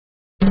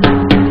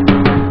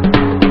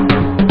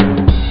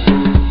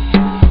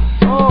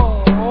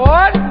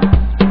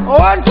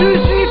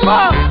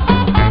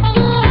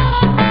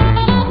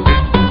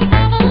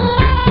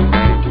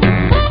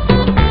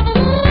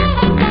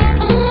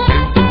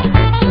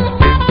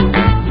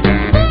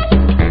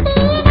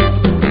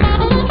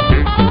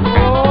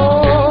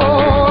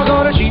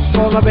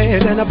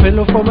a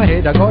pillow for my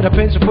head. I got a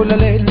pencil full of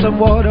lead and some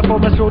water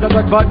for my throat. I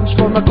got buttons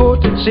for my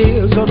coat and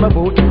seals on my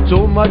boot.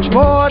 So much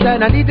more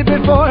than I needed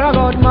before. I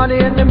got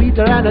money in the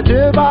meter and a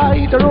turbo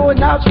heater. Oh, and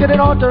now it's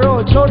getting on the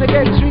road. So only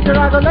getting sweeter.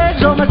 I got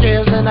legs on my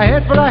tails and a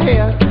head full of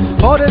hair.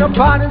 Bought it up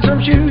on and some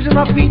shoes in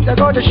my feet. I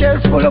got a shelf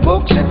full of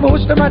books and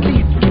most of my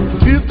teeth.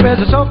 Few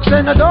pairs of socks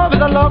and a door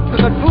with a lock.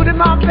 I got food in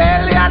my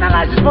belly and a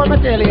license for my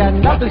telly,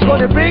 and nothing's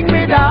gonna bring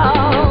me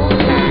down.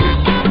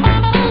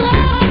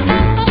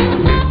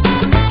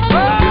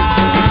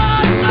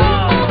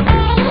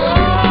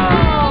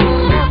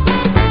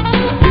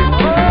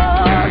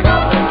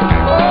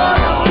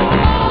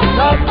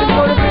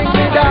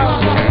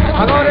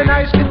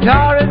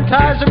 Guitar and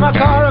tires in my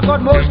car. I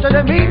got most of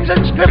the means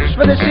and scripts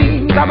for the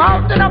scenes. I'm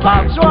out and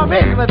about, so I'm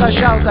in with a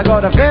shout. I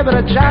got a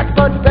favorite chat,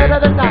 but better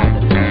than that,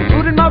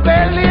 food in my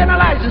belly and a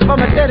license for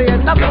my daddy,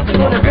 and nothing's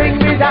gonna bring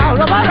me down.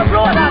 I'm on a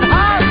road.